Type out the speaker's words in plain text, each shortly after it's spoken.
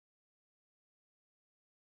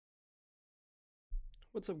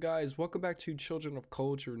What's up, guys? Welcome back to Children of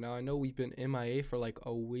Culture. Now, I know we've been MIA for like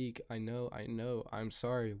a week. I know. I'm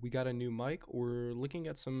sorry. We got a new mic. We're looking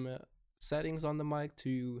at some settings on the mic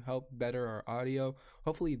to help better our audio.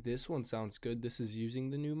 Hopefully, this one sounds good. This is using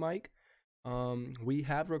the new mic. We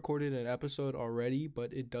have recorded an episode already,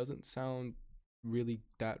 but it doesn't sound really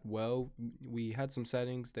that well. We had some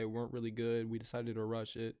settings that weren't really good. We decided to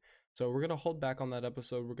rush it. So we're going to hold back on that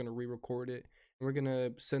episode. We're going to re-record it. We're going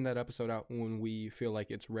to send that episode out when we feel like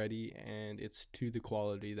it's ready and it's to the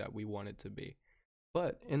quality that we want it to be.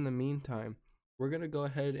 But in the meantime, we're going to go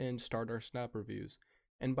ahead and start our snap reviews.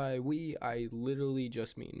 And by we, I literally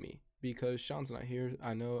just mean me, because Sean's not here.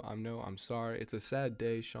 I'm sorry. It's a sad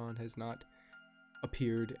day. Sean has not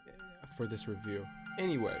appeared for this review.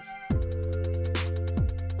 Anyways.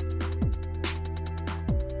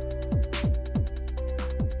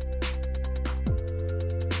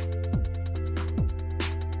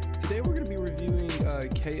 Today we're going to be reviewing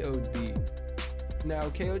KOD. Now,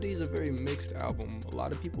 KOD is a very mixed album. A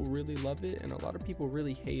lot of people really love it and a lot of people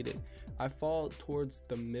really hate it. I fall towards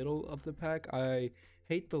the middle of the pack. I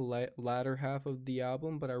hate the latter half of the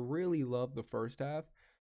album, but I really love the first half.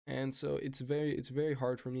 And so it's very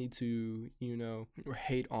hard for me to,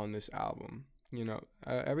 hate on this album.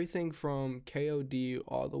 Everything from KOD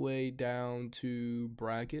all the way down to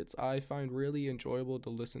Brackets, I find really enjoyable to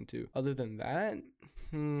listen to. Other than that,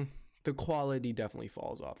 the quality definitely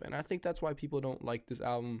falls off. And I think that's why people don't like this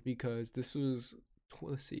album, because this was,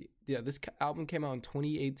 this album came out in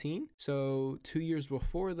 2018. So 2 years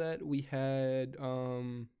before that, we had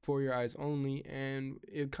For Your Eyes Only, and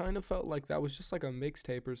it kind of felt like that was just like a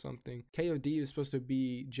mixtape or something. KOD is supposed to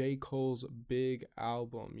be J. Cole's big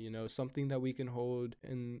album, something that we can hold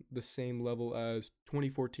in the same level as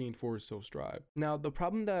 2014 Forest Hills Drive. Now, the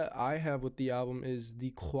problem that I have with the album is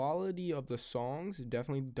the quality of the songs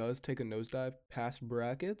definitely does take a nosedive past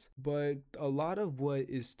Brackets, but a lot of what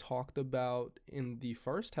is talked about in the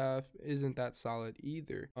first half isn't that solid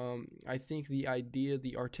either. I think the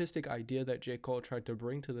artistic idea that J. Cole tried to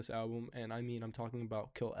bring to this album, and I'm talking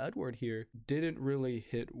about Kill Edward here, didn't really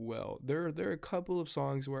hit well. There are a couple of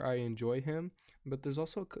songs where I enjoy him, but there's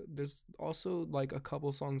also like a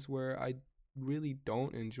couple songs where I really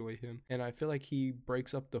don't enjoy him, and I feel like he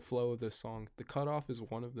breaks up the flow of the song. The Cutoff is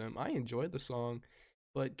one of them. I enjoy the song,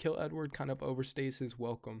 but Kill Edward kind of overstays his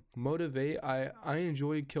welcome. Motivate, I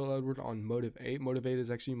enjoyed Kill Edward on Motivate. Motivate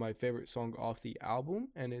is actually my favorite song off the album,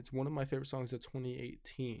 and it's one of my favorite songs of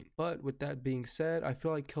 2018. But with that being said, I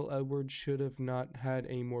feel like Kill Edward should have not had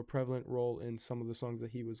a more prevalent role in some of the songs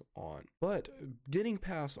that he was on. But getting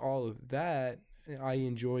past all of that, I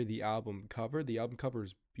enjoy the album cover. The album cover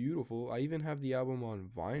is beautiful. I even have the album on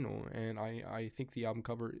vinyl, and I think the album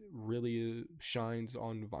cover really shines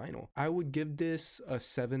on vinyl. I would give this a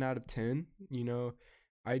 7 out of 10.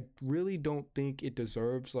 I really don't think it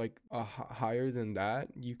deserves like a higher than that.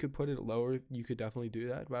 You could put it lower, you could definitely do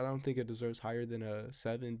that, but I don't think it deserves higher than a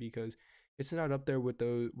 7, because it's not up there with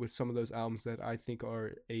some of those albums that I think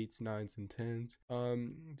are 8s, 9s, and 10s.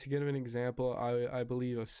 To give an example, I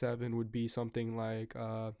believe a 7 would be something like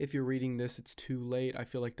If You're Reading This, It's Too Late. I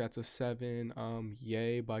feel like that's a 7.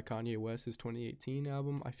 Yay by Kanye West, his 2018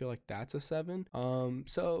 album, I feel like that's a 7.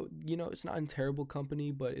 So it's not in terrible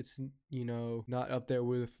company, but it's not up there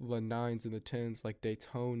with the 9s and the 10s like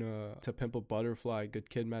Daytona, To Pimp a Butterfly, Good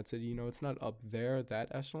Kid, Mad City. It's not up there, that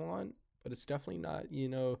echelon, but it's definitely not,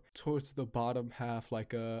 towards the bottom half,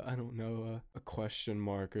 like a question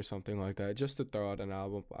mark or something like that, just to throw out an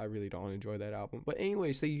album. I really don't enjoy that album. But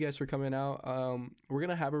anyways, thank you guys for coming out. We're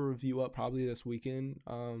gonna have a review up probably this weekend.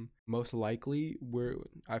 Most likely.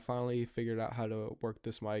 I finally figured out how to work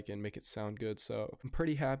this mic and make it sound good, so I'm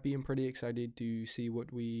pretty happy. I'm pretty excited to see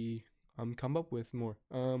what we come up with more.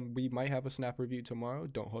 We might have a snap review tomorrow.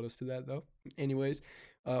 Don't hold us to that though. Anyways,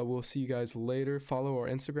 we'll see you guys later. Follow our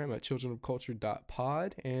Instagram at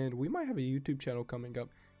childrenofculture.pod, and we might have a YouTube channel coming up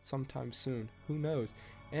sometime soon. Who knows?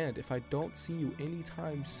 And if I don't see you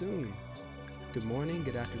anytime soon, good morning,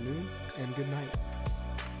 good afternoon, and good night.